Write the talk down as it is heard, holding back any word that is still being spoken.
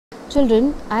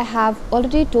Children, I have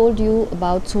already told you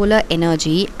about solar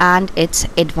energy and its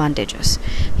advantages.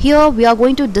 Here we are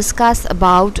going to discuss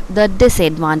about the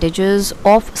disadvantages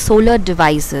of solar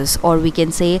devices, or we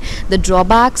can say the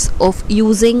drawbacks of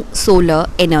using solar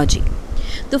energy.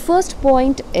 The first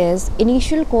point is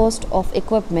initial cost of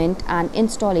equipment and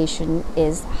installation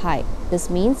is high. This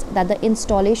means that the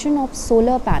installation of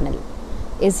solar panel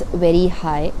is very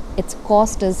high, its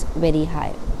cost is very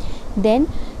high. Then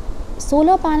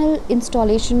solar panel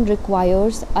installation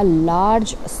requires a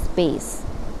large space,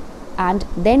 and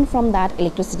then from that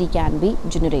electricity can be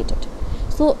generated.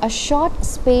 So a short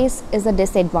space is a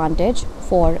disadvantage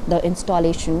for the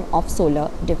installation of solar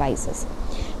devices.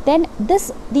 Then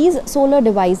these solar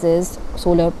devices,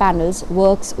 solar panels,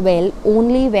 works well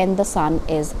only when the sun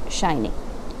is shining.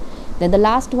 Then the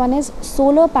last one is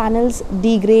solar panels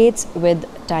degrades with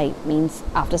time, means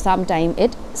after some time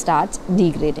it starts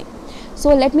degrading.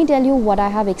 So let me tell you what I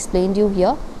have explained you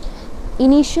here.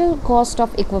 Initial cost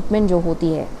of equipment जो होती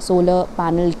है solar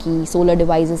panel की, solar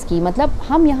devices की, मतलब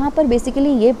हम यहाँ पर basically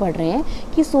ये पढ़ रहे हैं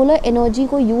कि सोलर एनर्जी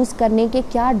को यूज़ करने के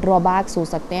क्या ड्रॉबैक्स हो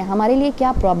सकते हैं, हमारे लिए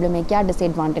क्या प्रॉब्लम है, क्या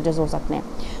डिसएडवांटेजेस हो सकते हैं.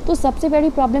 तो सबसे बड़ी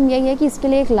प्रॉब्लम यही है कि इसके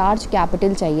लिए एक लार्ज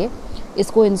कैपिटल चाहिए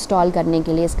इसको इंस्टॉल करने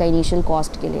के लिए, इसका इनिशियल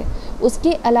कॉस्ट के लिए.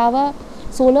 उसके अलावा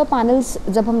सोलर पैनल्स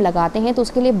जब हम लगाते हैं तो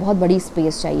उसके लिए बहुत बड़ी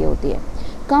स्पेस चाहिए होती है.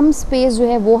 कम स्पेस जो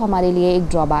है वो हमारे लिए एक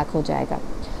ड्रॉबैक हो जाएगा.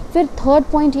 फिर थर्ड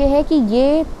पॉइंट ये है कि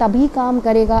ये तभी काम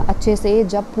करेगा अच्छे से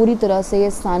जब पूरी तरह से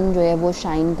सन जो है वो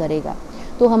शाइन करेगा.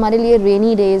 तो हमारे लिए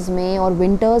रेनी डेज़ में और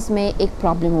विंटर्स में एक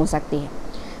प्रॉब्लम हो सकती है.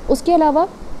 उसके अलावा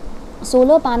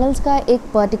सोलर पैनल्स का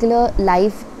एक पर्टिकुलर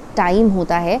लाइफ टाइम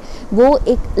होता है, वो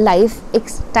एक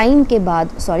टाइम के बाद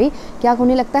क्या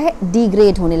होने लगता है,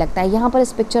 डिग्रेड होने लगता है. यहाँ पर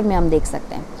इस पिक्चर में हम देख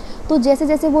सकते हैं. तो जैसे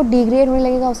जैसे वो डिग्रेड होने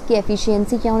लगेगा उसकी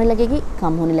एफिशिएंसी क्या होने लगेगी,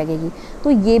 कम होने लगेगी.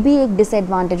 तो ये भी एक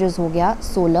डिसएडवांटेजेस हो गया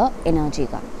सोलर एनर्जी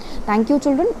का. Thank you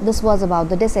children, this was about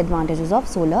the disadvantages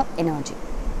of solar energy.